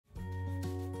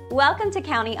Welcome to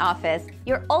County Office,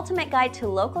 your ultimate guide to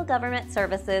local government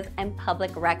services and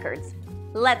public records.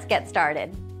 Let's get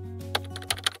started.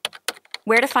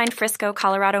 Where to find Frisco,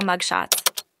 Colorado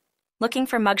mugshots. Looking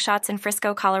for mugshots in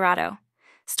Frisco, Colorado.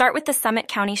 Start with the Summit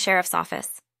County Sheriff's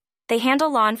Office. They handle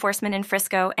law enforcement in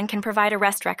Frisco and can provide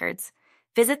arrest records.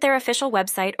 Visit their official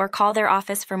website or call their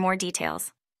office for more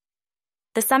details.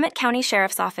 The Summit County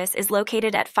Sheriff's Office is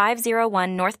located at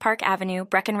 501 North Park Avenue,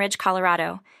 Breckenridge,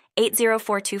 Colorado,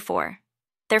 80424.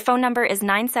 Their phone number is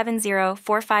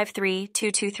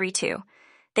 970-453-2232.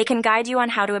 They can guide you on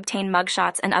how to obtain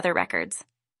mugshots and other records.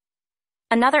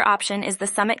 Another option is the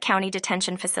Summit County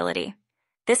Detention Facility.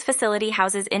 This facility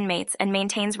houses inmates and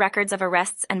maintains records of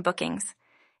arrests and bookings.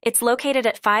 It's located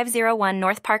at 501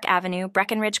 North Park Avenue,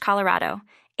 Breckenridge, Colorado,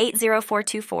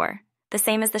 80424, the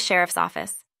same as the Sheriff's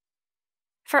Office.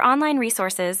 For online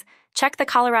resources, check the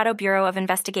Colorado Bureau of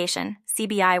Investigation,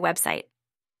 CBI website.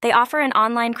 They offer an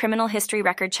online criminal history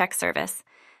record check service.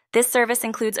 This service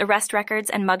includes arrest records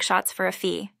and mugshots for a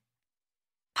fee.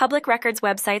 Public records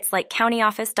websites like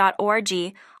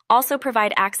countyoffice.org also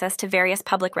provide access to various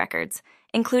public records,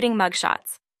 including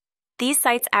mugshots. These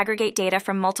sites aggregate data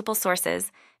from multiple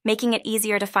sources, making it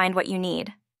easier to find what you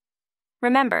need.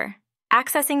 Remember,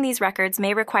 accessing these records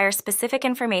may require specific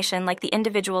information like the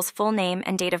individual's full name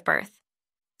and date of birth.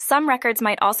 Some records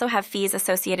might also have fees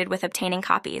associated with obtaining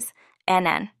copies,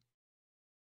 NN.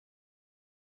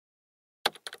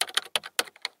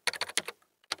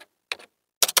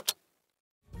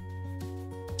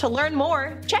 To learn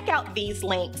more, check out these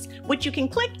links, which you can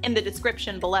click in the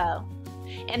description below.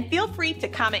 And feel free to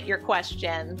comment your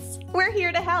questions. We're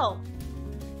here to help.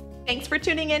 Thanks for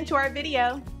tuning in to our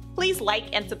video. Please like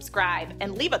and subscribe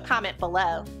and leave a comment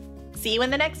below. See you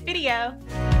in the next video.